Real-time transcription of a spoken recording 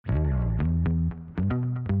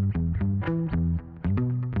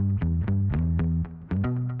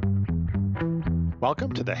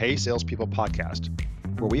Welcome to the Hey Salespeople podcast,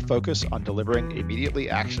 where we focus on delivering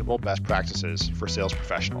immediately actionable best practices for sales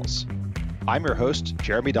professionals. I'm your host,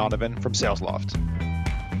 Jeremy Donovan from SalesLoft.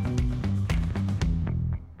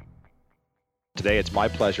 Today, it's my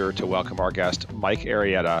pleasure to welcome our guest, Mike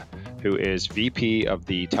Arrieta, who is VP of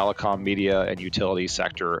the Telecom, Media, and Utilities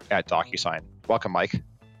sector at DocuSign. Welcome, Mike.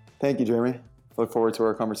 Thank you, Jeremy. Look forward to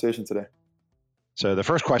our conversation today. So the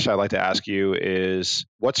first question I'd like to ask you is,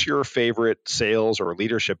 what's your favorite sales or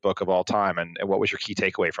leadership book of all time, and what was your key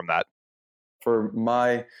takeaway from that? For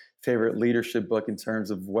my favorite leadership book in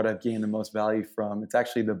terms of what I've gained the most value from, it's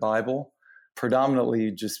actually the Bible,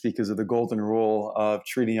 predominantly just because of the golden rule of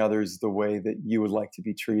treating others the way that you would like to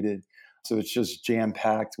be treated. So it's just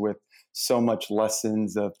jam-packed with so much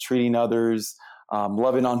lessons of treating others,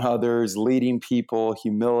 loving on others, leading people,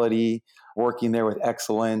 humility, working there with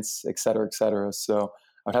excellence, et cetera, et cetera. So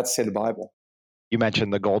I'd have to say the Bible. You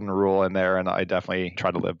mentioned the golden rule in there, and I definitely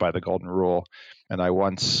try to live by the golden rule. And I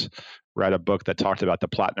once read a book that talked about the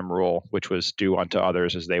platinum rule, which was do unto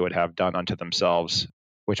others as they would have done unto themselves,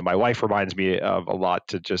 which my wife reminds me of a lot,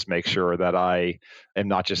 to just make sure that I am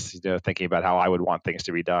not just thinking about how I would want things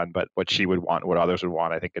to be done, but what she would want, what others would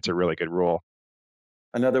want. I think it's a really good rule.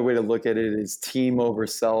 Another way to look at it is team over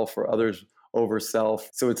self or others over self.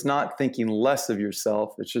 So it's not thinking less of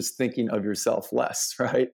yourself, it's just thinking of yourself less,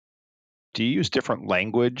 right? Do you use different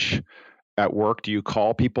language at work? Do you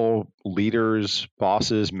call people leaders,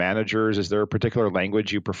 bosses, managers? Is there a particular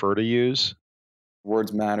language you prefer to use?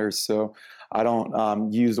 Words matter. So I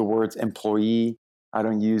don't use the words employee. I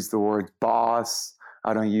don't use the word boss.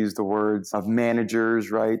 I don't use the words of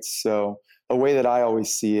managers, right? So a way that I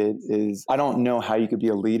always see it is, I don't know how you could be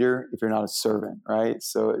a leader if you're not a servant, right?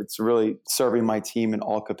 So it's really serving my team in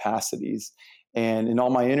all capacities. And in all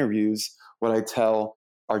my interviews, what I tell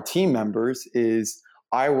our team members is,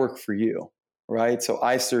 I work for you, right? So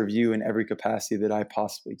I serve you in every capacity that I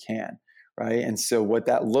possibly can, right? And so what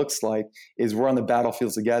that looks like is, we're on the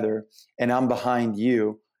battlefield together and I'm behind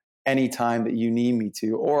you anytime that you need me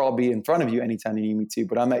to, or I'll be in front of you anytime you need me to,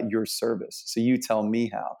 but I'm at your service. So you tell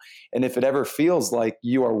me how. And if it ever feels like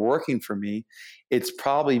you are working for me, it's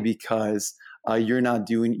probably because you're not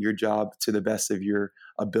doing your job to the best of your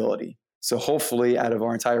ability. So hopefully out of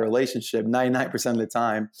our entire relationship, 99% of the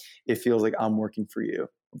time, it feels like I'm working for you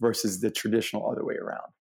versus the traditional other way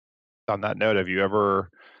around. On that note, have you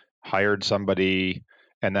ever hired somebody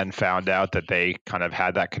and then found out that they kind of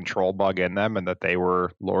had that control bug in them and that they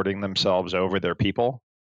were lording themselves over their people?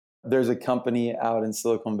 There's a company out in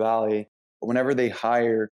Silicon Valley, whenever they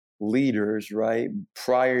hire leaders, right,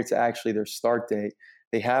 prior to actually their start date,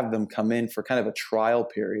 they have them come in for kind of a trial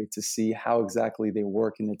period to see how exactly they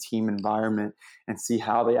work in a team environment and see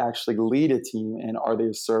how they actually lead a team, and are they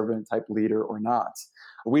a servant type leader or not.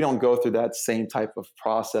 We don't go through that same type of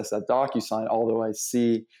process at DocuSign, although I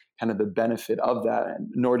see kind of the benefit of that, and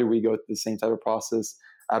nor do we go through the same type of process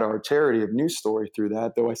at our charity of News Story through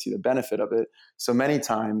that, though I see the benefit of it. So many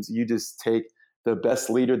times you just take the best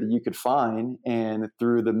leader that you could find, and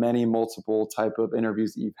through the many multiple type of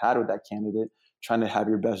interviews that you've had with that candidate, trying to have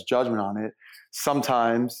your best judgment on it.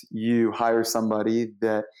 Sometimes you hire somebody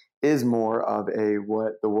that is more of a,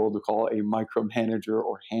 what the world would call a micromanager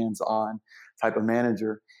or hands-on type of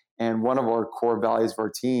manager. And one of our core values of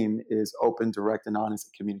our team is open, direct, and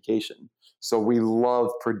honest communication. So we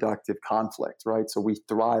love productive conflict, right? So we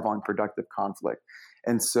thrive on productive conflict.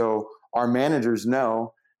 And so our managers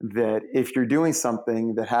know that if you're doing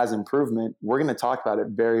something that has improvement, we're going to talk about it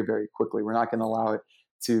very, very quickly. We're not going to allow it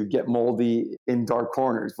to get moldy in dark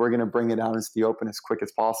corners. We're going to bring it out into the open as quick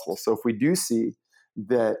as possible. So if we do see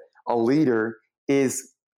that a leader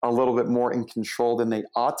is a little bit more in control than they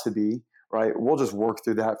ought to be, right, we'll just work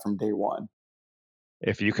through that from day one.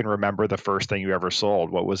 If you can remember the first thing you ever sold,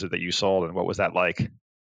 what was it that you sold, and what was that like?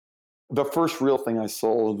 The first real thing I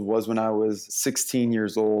sold was when I was 16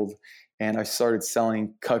 years old, and I started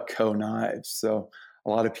selling Cutco knives. So a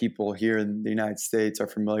lot of people here in the United States are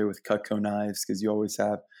familiar with Cutco knives because you always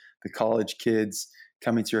have the college kids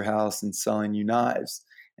coming to your house and selling you knives.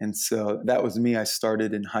 And so that was me. I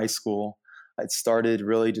started in high school. I started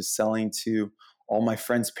really just selling to all my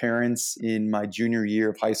friends' parents in my junior year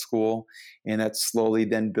of high school. And that slowly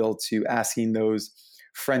then built to asking those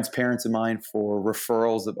friends' parents of mine for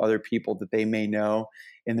referrals of other people that they may know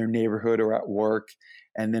in their neighborhood or at work.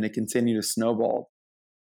 And then it continued to snowball.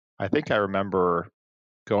 I think I remember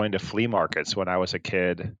going to flea markets when I was a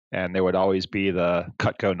kid, and there would always be the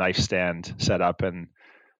Cutco knife stand set up. And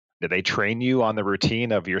did they train you on the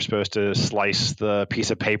routine of, you're supposed to slice the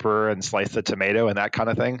piece of paper and slice the tomato and that kind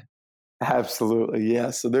of thing? Absolutely.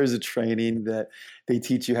 Yeah. So there's a training that they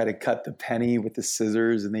teach you how to cut the penny with the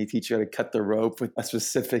scissors, and they teach you how to cut the rope with a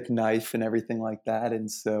specific knife and everything like that.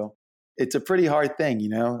 And so it's a pretty hard thing, you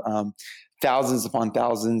know. Thousands upon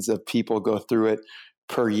thousands of people go through it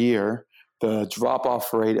per year. The drop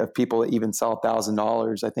off rate of people that even sell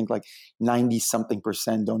 $1,000, I think like 90 something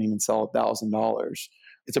percent don't even sell $1,000.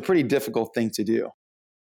 It's a pretty difficult thing to do.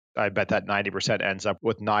 I bet that 90% ends up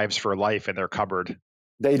with knives for life in their cupboard.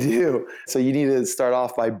 They do. So you need to start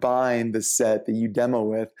off by buying the set that you demo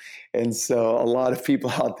with. And so a lot of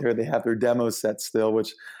people out there, they have their demo set still,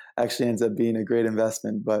 which actually ends up being a great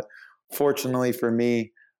investment. But fortunately for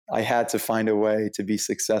me, I had to find a way to be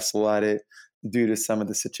successful at it due to some of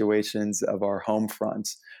the situations of our home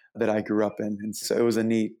fronts that I grew up in. And so it was a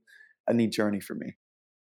neat journey for me.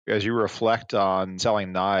 As you reflect on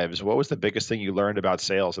selling knives, what was the biggest thing you learned about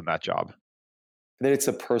sales in that job? That it's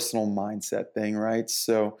a personal mindset thing, right?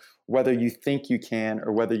 So whether you think you can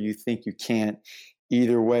or whether you think you can't,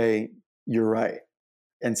 either way, you're right.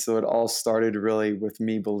 And so it all started really with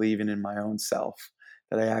me believing in my own self,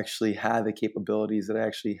 that I actually had the capabilities, that I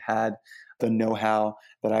actually had the know how,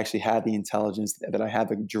 that I actually had the intelligence, that I had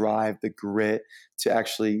the drive, the grit to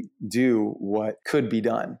actually do what could be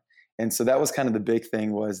done. And so that was kind of the big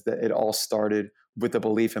thing, was that it all started with the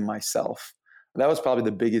belief in myself. That was probably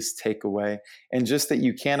the biggest takeaway. And just that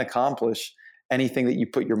you can accomplish anything that you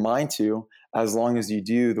put your mind to, as long as you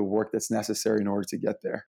do the work that's necessary in order to get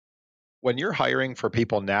there. When you're hiring for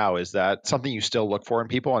people now, is that something you still look for in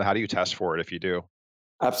people, and how do you test for it if you do?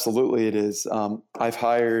 Absolutely, it is. I've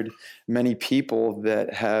hired many people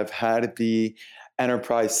that have had the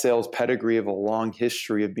enterprise sales pedigree of a long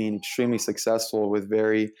history of being extremely successful with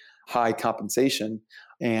very high compensation.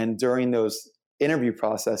 And during those interview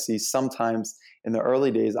processes, sometimes in the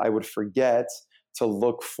early days, I would forget to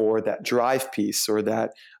look for that drive piece or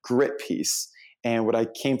that grit piece. And what I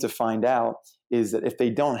came to find out is that if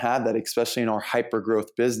they don't have that, especially in our hyper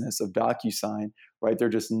growth business of DocuSign, right, they're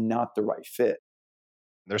just not the right fit.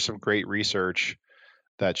 There's some great research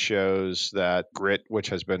that shows that grit, which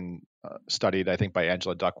has been studied, I think, by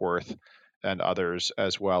Angela Duckworth and others,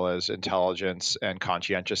 as well as intelligence and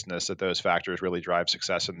conscientiousness, that those factors really drive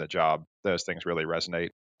success in the job. Those things really resonate.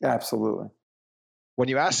 Absolutely. When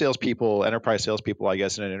you ask salespeople, enterprise salespeople, I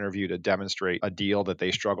guess, in an interview to demonstrate a deal that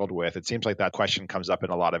they struggled with, it seems like that question comes up in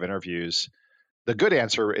a lot of interviews. The good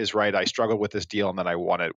answer is, right, I struggled with this deal and then I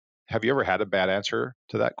won it. Have you ever had a bad answer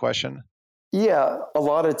to that question? Yeah, a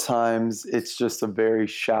lot of times it's just a very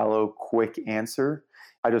shallow, quick answer.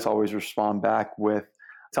 I just always respond back with,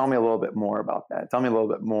 tell me a little bit more about that. Tell me a little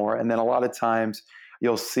bit more. And then a lot of times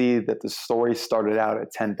you'll see that the story started out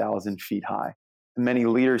at 10,000 feet high. Many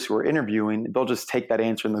leaders who are interviewing, they'll just take that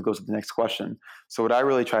answer and they'll go to the next question. So what I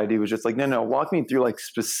really try to do is just like, no, no, walk me through like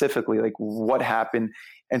specifically like what happened.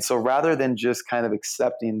 And so rather than just kind of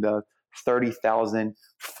accepting the 30,000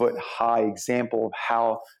 foot high example of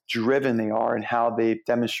how driven they are and how they've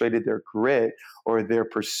demonstrated their grit or their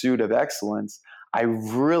pursuit of excellence, I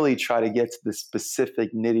really try to get to the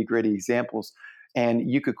specific nitty gritty examples.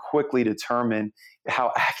 And you could quickly determine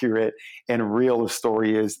how accurate and real the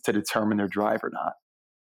story is to determine their drive or not.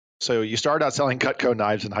 So you started out selling Cutco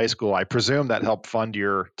knives in high school. I presume that helped fund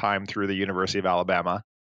your time through the University of Alabama.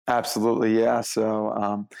 Absolutely, yeah.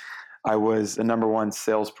 So I was the number one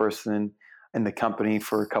salesperson in the company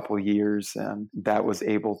for a couple of years, and that was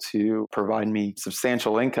able to provide me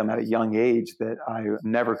substantial income at a young age that I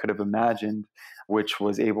never could have imagined, which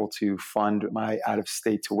was able to fund my out of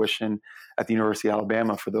state tuition at the University of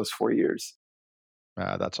Alabama for those 4 years.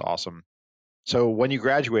 That's awesome. So when you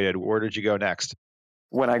graduated, where did you go next?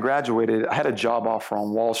 When I graduated, I had a job offer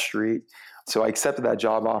on Wall Street. So I accepted that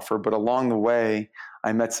job offer. But along the way,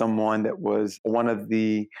 I met someone that was one of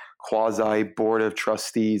the quasi board of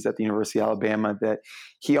trustees at the University of Alabama, that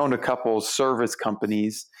he owned a couple of service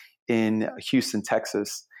companies in Houston,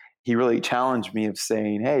 Texas. He really challenged me of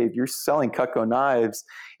saying, hey, if you're selling Cutco knives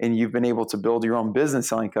and you've been able to build your own business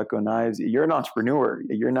selling Cutco knives, you're an entrepreneur.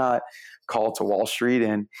 You're not called to Wall Street.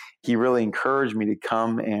 And he really encouraged me to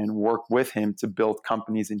come and work with him to build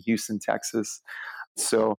companies in Houston, Texas.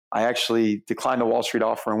 So I actually declined a Wall Street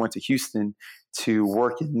offer and went to Houston to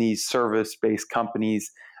work in these service-based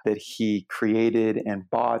companies that he created and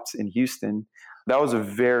bought in Houston. That was a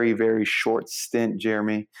very, very short stint,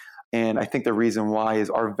 Jeremy. And I think the reason why is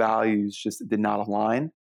our values just did not align,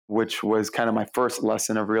 which was kind of my first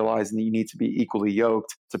lesson of realizing that you need to be equally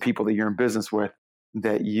yoked to people that you're in business with,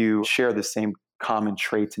 that you share the same common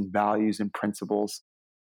traits and values and principles.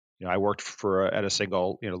 I worked for at a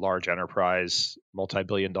single, large enterprise,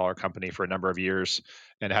 multi-billion-dollar company for a number of years,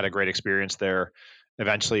 and had a great experience there.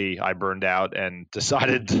 eventually I burned out and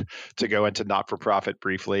decided to go into not-for-profit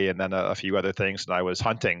briefly, and then a few other things. And I was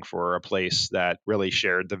hunting for a place that really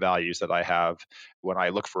shared the values that I have. When I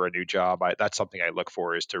look for a new job, that's something I look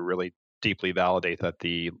for, is to really deeply validate that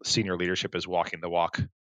the senior leadership is walking the walk.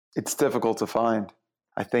 It's difficult to find.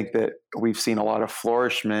 I think that we've seen a lot of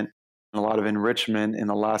flourishment and a lot of enrichment in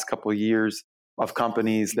the last couple of years of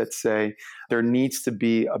companies that say there needs to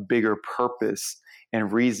be a bigger purpose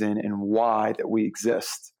and reason and why that we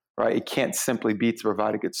exist, right? It can't simply be to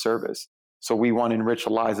provide a good service. So we want to enrich the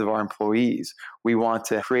lives of our employees. We want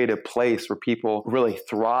to create a place where people really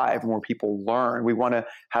thrive and where people learn. We want to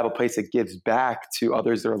have a place that gives back to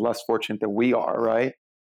others that are less fortunate than we are, right?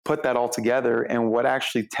 Put that all together, and what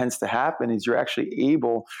actually tends to happen is you're actually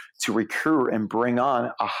able to recruit and bring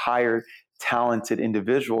on a higher talented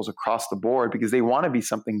individuals across the board because they want to be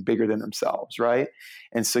something bigger than themselves, right?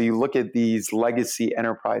 And so you look at these legacy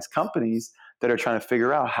enterprise companies that are trying to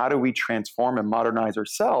figure out, how do we transform and modernize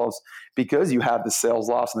ourselves, because you have the sales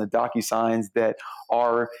loss and the DocuSigns that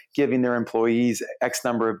are giving their employees X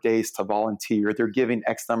number of days to volunteer. They're giving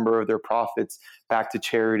X number of their profits back to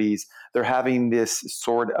charities. They're having this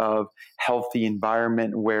sort of healthy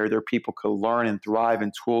environment where their people could learn and thrive,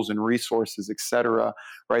 and tools and resources, et cetera,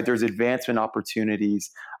 right? There's advancement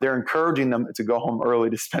opportunities. They're encouraging them to go home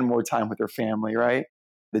early to spend more time with their family, right?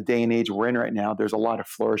 The day and age we're in right now, there's a lot of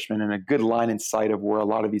flourishment and a good line in sight of where a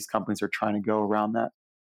lot of these companies are trying to go around that.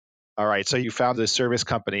 All right. So you found the service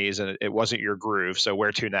companies and it wasn't your groove. So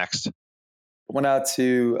where to next? Went out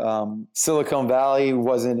to Silicon Valley,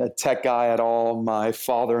 wasn't a tech guy at all. My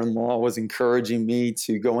father-in-law was encouraging me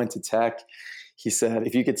to go into tech. He said,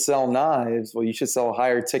 if you could sell knives, well, you should sell a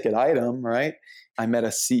higher ticket item, right? I met a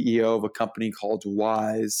CEO of a company called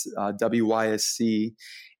Wise, WYSC,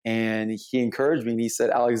 and he encouraged me. And he said,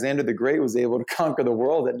 Alexander the Great was able to conquer the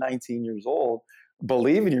world at 19 years old.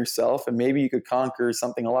 Believe in yourself, and maybe you could conquer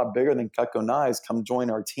something a lot bigger than Cutco Knives. Come join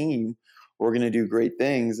our team. We're going to do great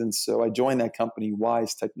things. And so I joined that company,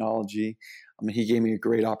 Wise Technology. I mean, he gave me a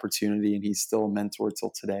great opportunity, and he's still a mentor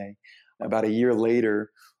till today. About a year later,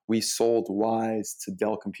 we sold Wise to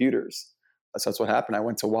Dell Computers. So that's what happened. I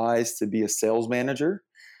went to Wise to be a sales manager.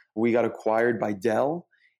 We got acquired by Dell.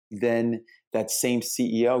 Then that same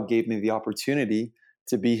CEO gave me the opportunity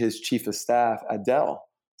to be his chief of staff at Dell.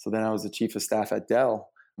 So then I was the chief of staff at Dell.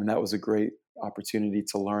 And that was a great opportunity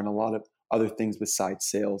to learn a lot of other things besides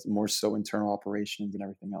sales, more so internal operations and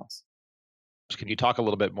everything else. Can you talk a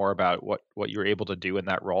little bit more about what you were able to do in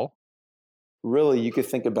that role? Really, you could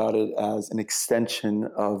think about it as an extension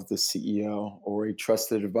of the CEO or a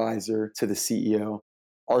trusted advisor to the CEO.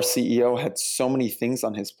 Our CEO had so many things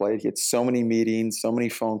on his plate. He had so many meetings, so many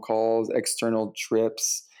phone calls, external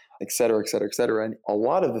trips, et cetera, et cetera, et cetera. And a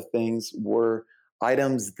lot of the things were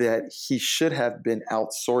items that he should have been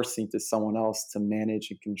outsourcing to someone else to manage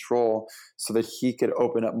and control so that he could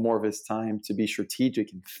open up more of his time to be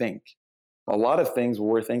strategic and think. A lot of things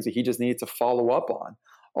were things that he just needed to follow up on.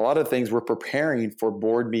 A lot of things were preparing for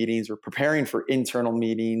board meetings or preparing for internal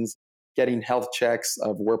meetings, getting health checks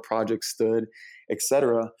of where projects stood, et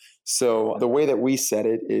cetera. So the way that we said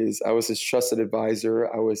it is I was his trusted advisor.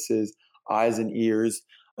 I was his eyes and ears.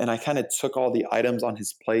 And I kind of took all the items on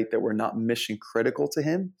his plate that were not mission critical to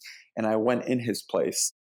him, and I went in his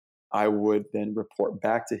place. I would then report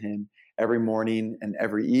back to him every morning and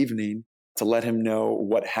every evening to let him know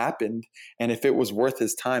what happened. And if it was worth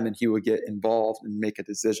his time, then he would get involved and make a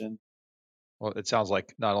decision. Well, it sounds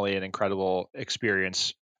like not only an incredible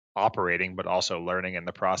experience operating, but also learning in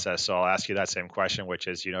the process. So I'll ask you that same question, which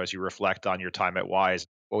is, as you reflect on your time at Wise,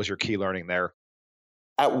 what was your key learning there?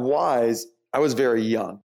 At Wise, I was very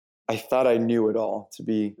young. I thought I knew it all, to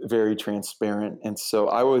be very transparent. And so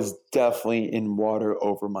I was definitely in water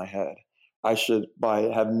over my head. I should, by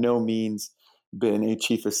have no means, been a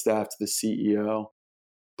chief of staff to the CEO.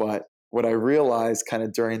 But what I realized kind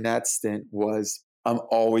of during that stint was I'm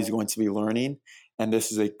always going to be learning. And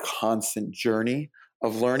this is a constant journey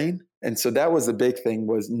of learning. And so that was the big thing,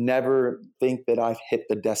 was never think that I've hit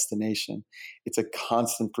the destination. It's a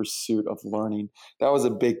constant pursuit of learning. That was a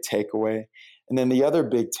big takeaway. And then the other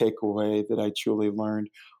big takeaway that I truly learned,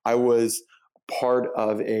 I was part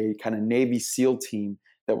of a kind of Navy SEAL team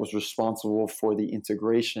that was responsible for the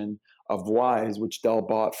integration of Wise, which Dell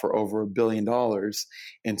bought for over $1 billion,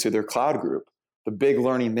 into their cloud group. The big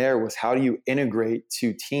learning there was, how do you integrate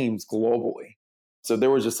two teams globally? So there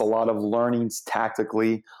was just a lot of learnings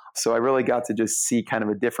tactically. So I really got to just see kind of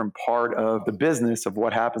a different part of the business of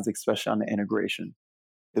what happens, especially on the integration.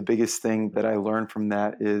 The biggest thing that I learned from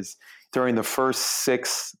that is during the first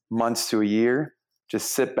 6 months to a year,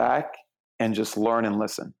 just sit back and just learn and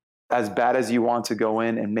listen. as bad as you want to go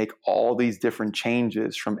in and make all these different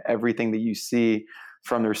changes from everything that you see,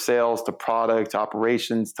 from their sales to product to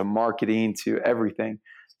operations to marketing to everything,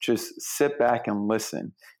 just sit back and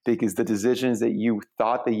listen, because the decisions that you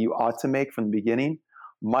thought that you ought to make from the beginning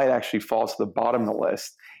might actually fall to the bottom of the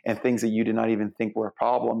list, and things that you did not even think were a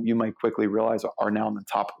problem, you might quickly realize are now on the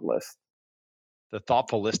top of the list. The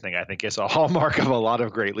thoughtful listening, I think, is a hallmark of a lot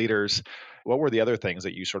of great leaders. What were the other things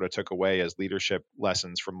that you sort of took away as leadership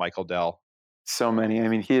lessons from Michael Dell? So many. I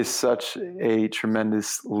mean, he is such a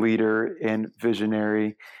tremendous leader and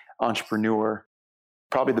visionary entrepreneur.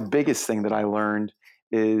 Probably the biggest thing that I learned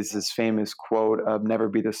is his famous quote of never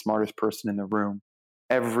be the smartest person in the room.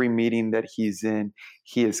 Every meeting that he's in,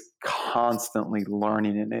 he is constantly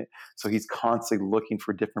learning in it. So he's constantly looking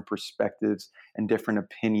for different perspectives and different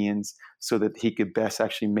opinions so that he could best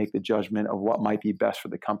actually make the judgment of what might be best for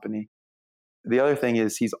the company. The other thing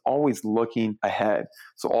is he's always looking ahead.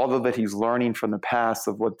 So although that he's learning from the past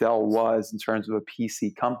of what Dell was in terms of a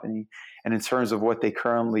PC company and in terms of what they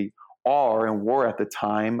currently are and were at the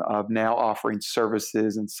time of now offering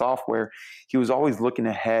services and software, he was always looking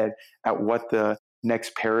ahead at what the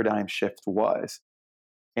next paradigm shift was.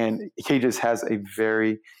 And he just has a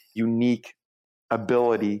very unique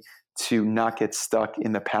ability to not get stuck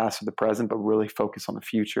in the past or the present, but really focus on the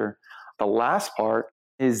future. The last part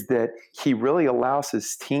is that he really allows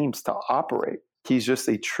his teams to operate. He's just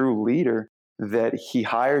a true leader, that he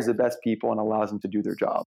hires the best people and allows them to do their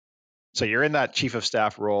job. So you're in that chief of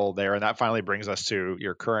staff role there, and that finally brings us to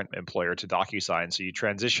your current employer, to DocuSign. So you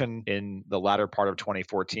transition in the latter part of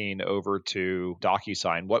 2014 over to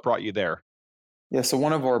DocuSign. What brought you there? Yeah, so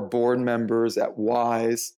one of our board members at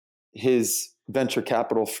Wise, his venture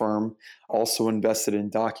capital firm, also invested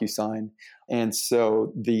in DocuSign. And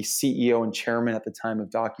so the CEO and chairman at the time of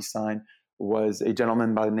DocuSign was a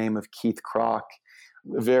gentleman by the name of Keith Krach,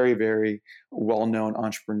 a very, very well-known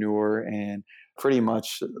entrepreneur and pretty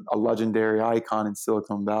much a legendary icon in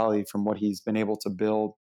Silicon Valley from what he's been able to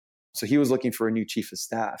build. So he was looking for a new chief of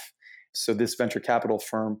staff. So this venture capital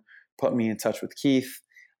firm put me in touch with Keith.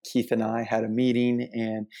 Keith and I had a meeting,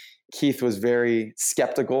 and Keith was very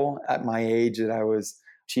skeptical at my age that I was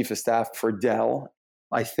chief of staff for Dell.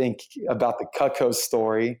 I think about the Cutco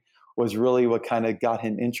story was really what kind of got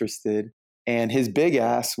him interested. And his big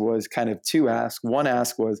ask was kind of two asks. One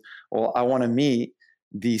ask was, well, I want to meet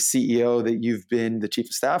the CEO that you've been the chief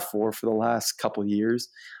of staff for the last couple of years.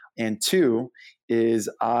 And two is,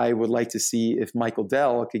 I would like to see if Michael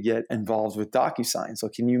Dell could get involved with DocuSign. So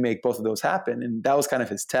can you make both of those happen? And that was kind of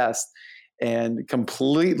his test. And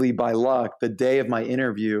completely by luck, the day of my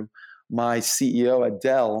interview, my CEO at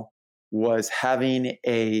Dell was having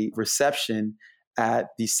a reception at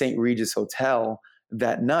the St. Regis Hotel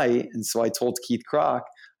that night. And so I told Keith Krach,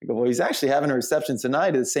 I go, well, he's actually having a reception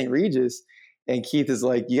tonight at St. Regis. And Keith is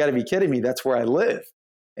like, you got to be kidding me. That's where I live.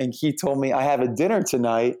 And Keith told me, I have a dinner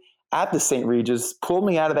tonight at the St. Regis. Pull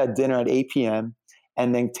me out of that dinner at 8 p.m.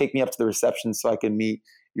 and then take me up to the reception so I can meet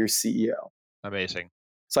your CEO. Amazing.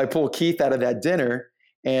 So I pull Keith out of that dinner.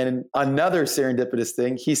 And another serendipitous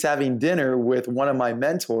thing, he's having dinner with one of my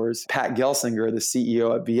mentors, Pat Gelsinger, the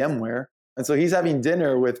CEO at VMware. And so he's having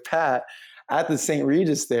dinner with Pat at the St.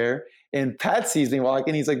 Regis there. And Pat sees me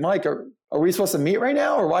walking. He's like, Mike, are we supposed to meet right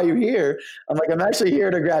now, or why are you here? I'm like, I'm actually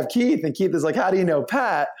here to grab Keith. And Keith is like, how do you know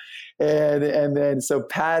Pat? And then so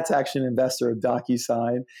Pat's actually an investor of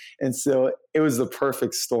DocuSign. And so it was the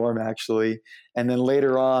perfect storm, actually. And then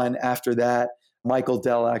later on, after that, Michael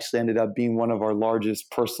Dell actually ended up being one of our largest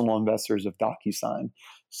personal investors of DocuSign.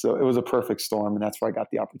 So it was a perfect storm, and that's where I got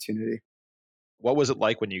the opportunity. What was it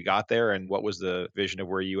like when you got there, and what was the vision of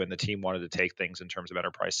where you and the team wanted to take things in terms of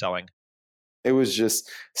enterprise selling? It was just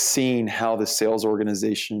seeing how the sales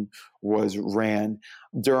organization was ran.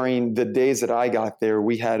 During the days that I got there,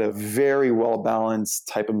 we had a very well-balanced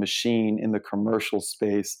type of machine in the commercial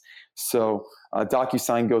space. So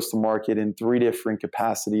DocuSign goes to market in three different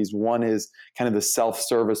capacities. One is kind of the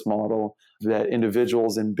self-service model that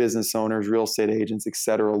individuals and business owners, real estate agents, et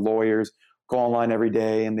cetera, lawyers go online every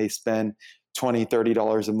day and they spend $20,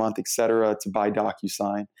 $30 a month, et cetera, to buy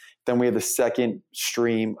DocuSign. Then we have the second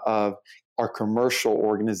stream of our commercial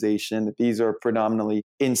organization. These are predominantly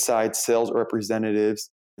inside sales representatives.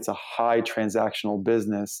 It's a high transactional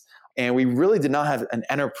business. And we really did not have an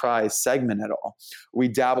enterprise segment at all. We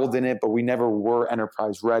dabbled in it, but we never were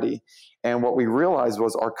enterprise ready. And what we realized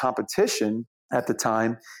was our competition at the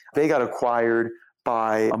time, they got acquired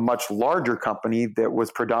by a much larger company that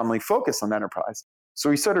was predominantly focused on enterprise. So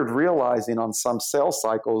we started realizing on some sales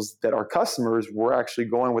cycles that our customers were actually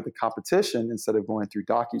going with the competition instead of going through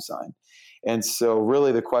DocuSign. And so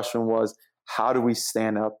really the question was, how do we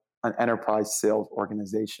stand up an enterprise sales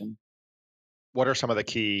organization. What are some of the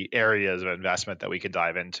key areas of investment that we could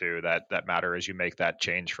dive into that matter as you make that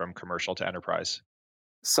change from commercial to enterprise?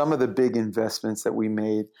 Some of the big investments that we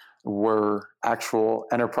made were actual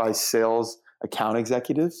enterprise sales account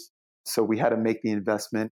executives. So we had to make the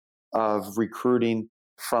investment of recruiting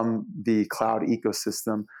from the cloud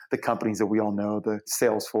ecosystem, the companies that we all know, the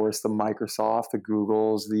Salesforce, the Microsoft, the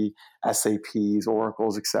Googles, the SAPs,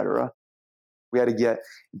 Oracles, etc. We had to get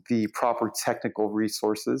the proper technical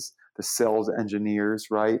resources, the sales engineers,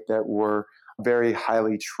 right, that were very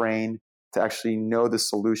highly trained to actually know the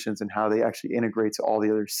solutions and how they actually integrate to all the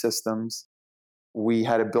other systems. We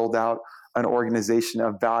had to build out an organization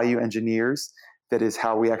of value engineers. That is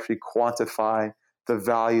how we actually quantify the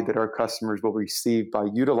value that our customers will receive by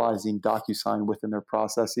utilizing DocuSign within their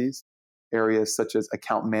processes. Areas such as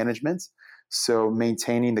account management, so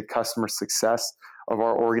maintaining the customer success of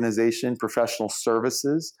our organization, professional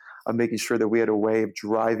services, of making sure that we had a way of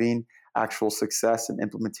driving actual success and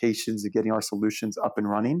implementations of getting our solutions up and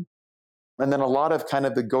running. And then a lot of kind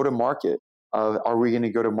of the go to market. Are we going to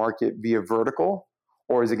go to market via vertical,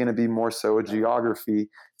 or is it going to be more so a geography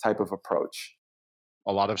type of approach?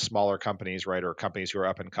 A lot of smaller companies, right, or companies who are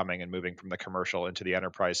up and coming and moving from the commercial into the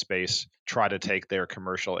enterprise space, try to take their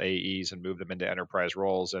commercial AEs and move them into enterprise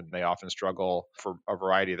roles. And they often struggle for a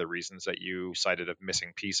variety of the reasons that you cited of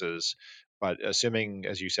missing pieces. But assuming,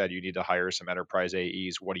 as you said, you need to hire some enterprise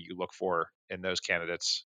AEs, what do you look for in those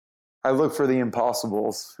candidates? I look for the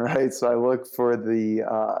impossibles, right? So I look for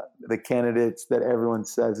the candidates that everyone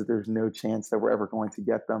says that there's no chance that we're ever going to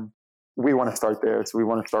get them. We want to start there. So we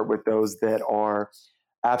want to start with those that are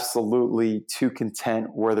absolutely too content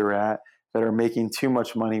where they're at, that are making too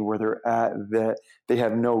much money where they're at, that they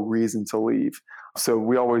have no reason to leave. So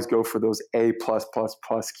we always go for those A plus plus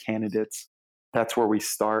plus candidates. That's where we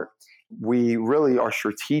start. We really are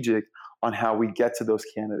strategic on how we get to those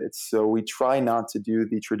candidates. So we try not to do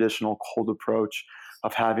the traditional cold approach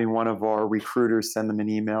of having one of our recruiters send them an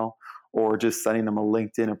email or just sending them a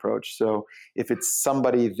LinkedIn approach. So if it's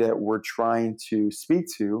somebody that we're trying to speak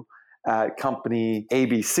to at company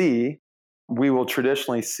ABC, we will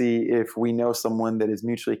traditionally see if we know someone that is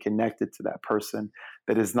mutually connected to that person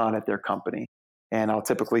that is not at their company. And I'll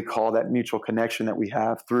typically call that mutual connection that we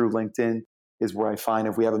have through LinkedIn is where I find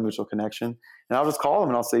if we have a mutual connection. And I'll just call him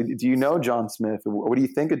and I'll say, do you know John Smith? What do you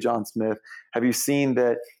think of John Smith? Have you seen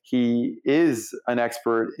that he is an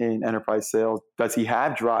expert in enterprise sales? Does he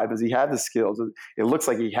have drive? Does he have the skills? It looks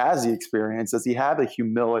like he has the experience. Does he have the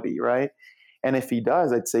humility, right? And if he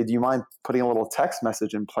does, I'd say, do you mind putting a little text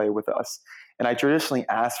message in play with us? And I traditionally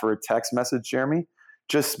ask for a text message, Jeremy,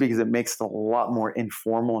 just because it makes it a lot more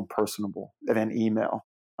informal and personable than an email.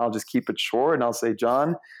 I'll just keep it short and I'll say,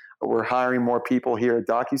 John, we're hiring more people here at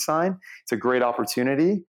DocuSign. It's a great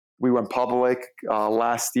opportunity. We went public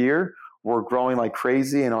last year. We're growing like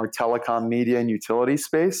crazy in our telecom, media, and utility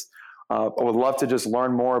space. I would love to just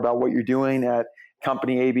learn more about what you're doing at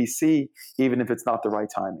company ABC, even if it's not the right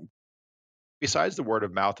timing. Besides the word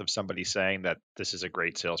of mouth of somebody saying that this is a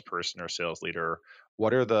great salesperson or sales leader,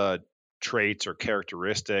 what are the traits or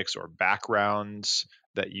characteristics or backgrounds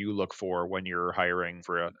that you look for when you're hiring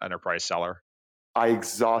for an enterprise seller? I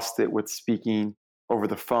exhaust it with speaking over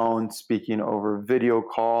the phone, speaking over video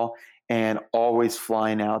call, and always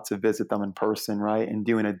flying out to visit them in person, right? And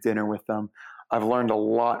doing a dinner with them. I've learned a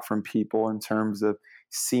lot from people in terms of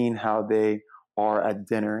seeing how they are at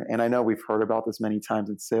dinner. And I know we've heard about this many times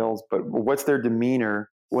in sales, but what's their demeanor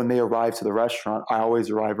when they arrive to the restaurant? I always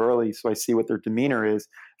arrive early, so I see what their demeanor is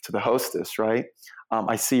to the hostess, right?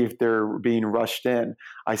 I see if they're being rushed in.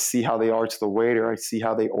 I see how they are to the waiter. I see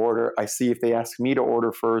how they order. I see if they ask me to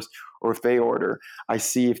order first or if they order. I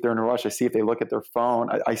see if they're in a rush. I see if they look at their phone.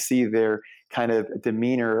 I see their kind of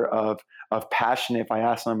demeanor of passion if I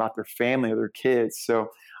ask them about their family or their kids. So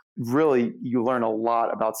really, you learn a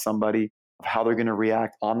lot about somebody of how they're going to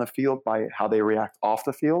react on the field by how they react off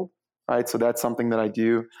the field, right? So that's something that I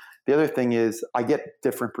do. The other thing is I get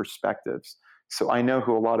different perspectives. So I know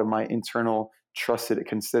who a lot of my internal trusted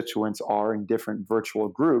constituents are in different virtual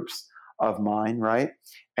groups of mine, right?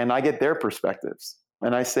 And I get their perspectives.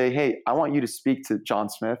 And I say, hey, I want you to speak to John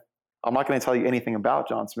Smith. I'm not going to tell you anything about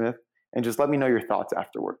John Smith, and just let me know your thoughts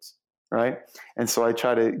afterwards, right? And so I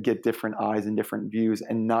try to get different eyes and different views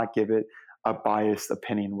and not give it a biased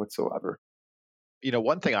opinion whatsoever.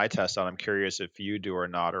 One thing I test on, I'm curious if you do or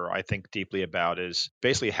not, or I think deeply about is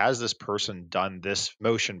basically, has this person done this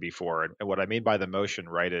motion before? And what I mean by the motion,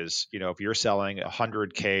 right, is, if you're selling a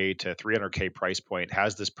 100K to 300K price point,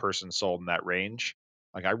 has this person sold in that range?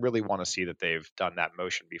 Like, I really want to see that they've done that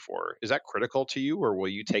motion before. Is that critical to you, or will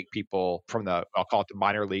you take people from I'll call it the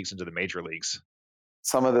minor leagues into the major leagues?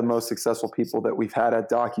 Some of the most successful people that we've had at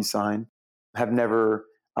DocuSign have never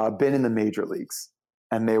been in the major leagues,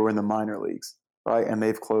 and they were in the minor leagues, right? And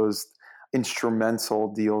they've closed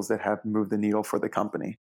instrumental deals that have moved the needle for the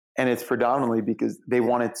company. And it's predominantly because they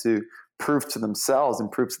wanted to prove to themselves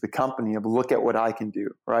and prove to the company of, look at what I can do,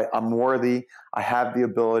 right? I'm worthy. I have the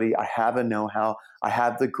ability. I have the know-how. I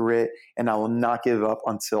have the grit, and I will not give up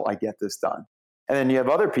until I get this done. And then you have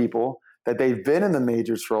other people that they've been in the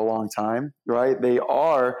majors for a long time, right? They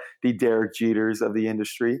are the Derek Jeters of the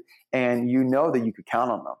industry, and you know that you could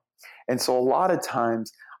count on them. And so a lot of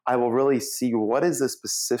times I will really see, what is the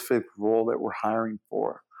specific role that we're hiring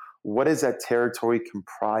for? What is that territory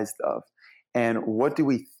comprised of? And what do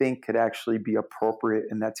we think could actually be appropriate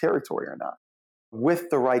in that territory or not? With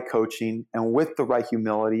the right coaching and with the right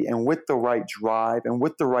humility and with the right drive and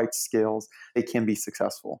with the right skills, they can be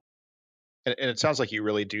successful. And it sounds like you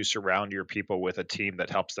really do surround your people with a team that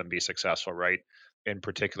helps them be successful, right? In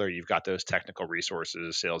particular, you've got those technical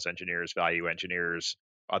resources, sales engineers, value engineers,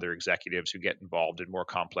 other executives who get involved in more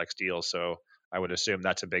complex deals. So I would assume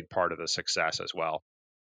that's a big part of the success as well.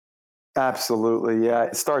 Absolutely. Yeah.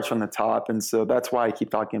 It starts from the top. And so that's why I keep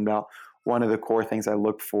talking about one of the core things I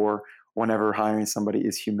look for whenever hiring somebody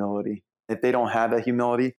is humility. If they don't have that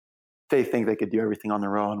humility, they think they could do everything on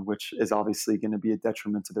their own, which is obviously going to be a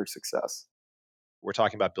detriment to their success. We're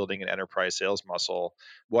talking about building an enterprise sales muscle.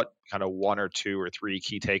 What kind of one or two or three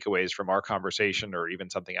key takeaways from our conversation, or even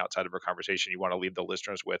something outside of our conversation, you want to leave the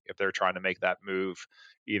listeners with if they're trying to make that move,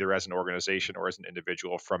 either as an organization or as an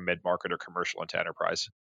individual, from mid-market or commercial into enterprise?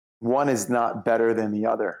 One is not better than the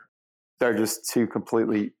other. They're just two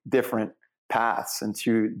completely different paths and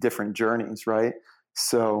two different journeys, right?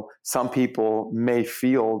 So some people may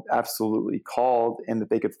feel absolutely called and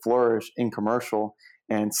that they could flourish in commercial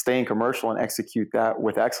and stay in commercial and execute that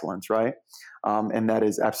with excellence, right? And that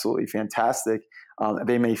is absolutely fantastic.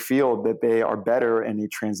 They may feel that they are better in a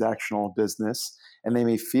transactional business, and they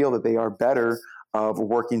may feel that they are better of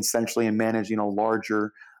working centrally and managing a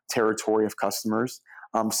larger territory of customers.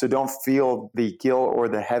 So don't feel the guilt or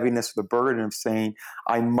the heaviness or the burden of saying,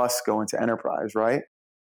 I must go into enterprise, right?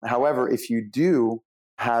 However, if you do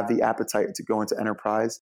have the appetite to go into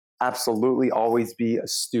enterprise, absolutely always be a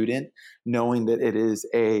student, knowing that it is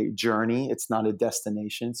a journey, it's not a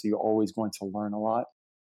destination. So you're always going to learn a lot.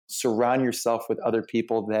 Surround yourself with other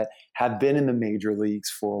people that have been in the major leagues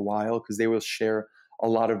for a while, because they will share a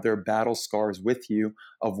lot of their battle scars with you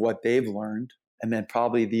of what they've learned. And then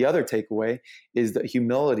probably the other takeaway is the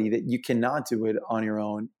humility that you cannot do it on your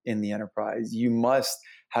own in the enterprise. You must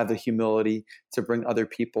have the humility to bring other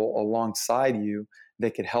people alongside you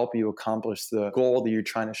that could help you accomplish the goal that you're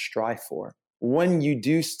trying to strive for. When you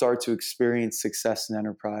do start to experience success in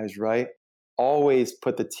enterprise, right? Always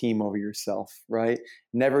put the team over yourself, right?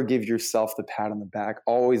 Never give yourself the pat on the back.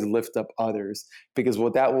 Always lift up others, because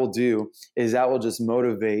what that will do is that will just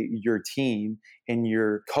motivate your team and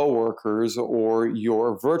your coworkers or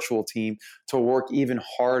your virtual team to work even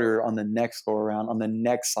harder on the next go around, on the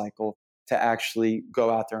next cycle, to actually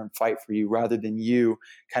go out there and fight for you, rather than you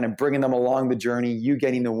kind of bringing them along the journey, you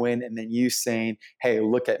getting the win, and then you saying, hey,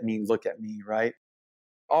 look at me, right?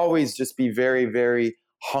 Always just be very, very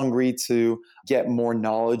hungry to get more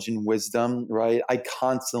knowledge and wisdom, right? I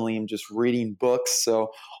constantly am just reading books.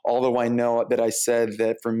 So although I know that I said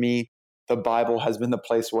that for me, the Bible has been the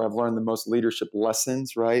place where I've learned the most leadership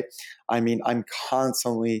lessons, right? I mean, I'm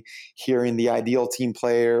constantly hearing The Ideal Team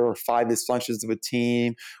Player or Five Dysfunctions of a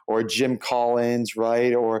Team or Jim Collins,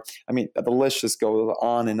 right? Or, I mean, the list just goes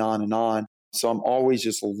on and on and on. So I'm always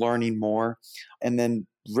just learning more. And then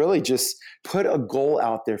really just put a goal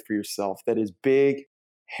out there for yourself that is big,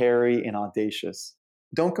 hairy, and audacious.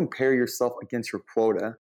 Don't compare yourself against your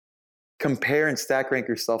quota. Compare and stack rank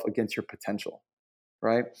yourself against your potential,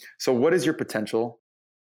 right? So what is your potential?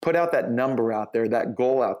 Put out that number out there, that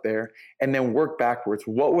goal out there, and then work backwards.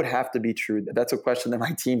 What would have to be true? That's a question that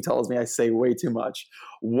my team tells me I say way too much.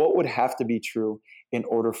 What would have to be true in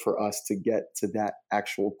order for us to get to that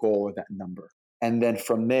actual goal or that number? And then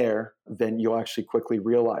from there, then you'll actually quickly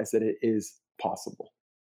realize that it is possible.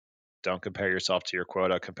 Don't compare yourself to your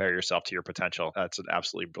quota, compare yourself to your potential. That's an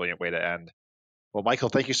absolutely brilliant way to end. Well, Michael,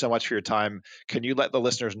 thank you so much for your time. Can you let the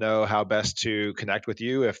listeners know how best to connect with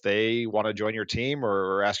you if they want to join your team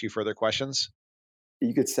or ask you further questions?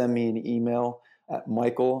 You could send me an email at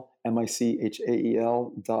Michael,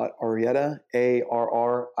 Michael dot Arrieta,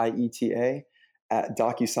 Arrieta, at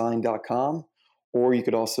DocuSign.com. Or you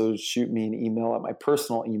could also shoot me an email at my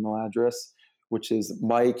personal email address, which is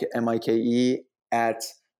Mike, Mike, at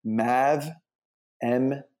MAV,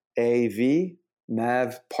 M-A-V,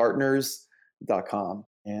 mavpartners.com.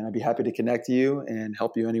 And I'd be happy to connect you and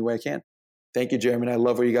help you any way I can. Thank you, Jeremy. And I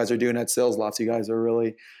love what you guys are doing at SalesLoft. You guys are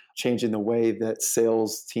really changing the way that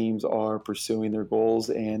sales teams are pursuing their goals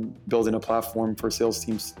and building a platform for sales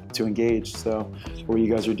teams to engage. So what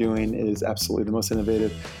you guys are doing is absolutely the most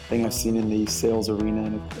innovative thing I've seen in the sales arena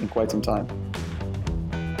in quite some time.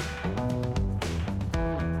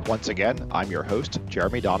 Once again, I'm your host,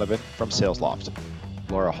 Jeremy Donovan from SalesLoft.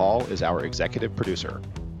 Laura Hall is our executive producer.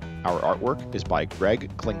 Our artwork is by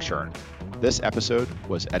Greg Klingshirn. This episode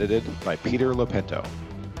was edited by Peter Lopento.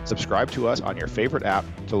 Subscribe to us on your favorite app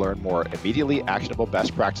to learn more immediately actionable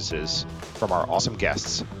best practices from our awesome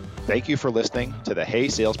guests. Thank you for listening to the Hey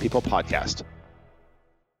Salespeople podcast.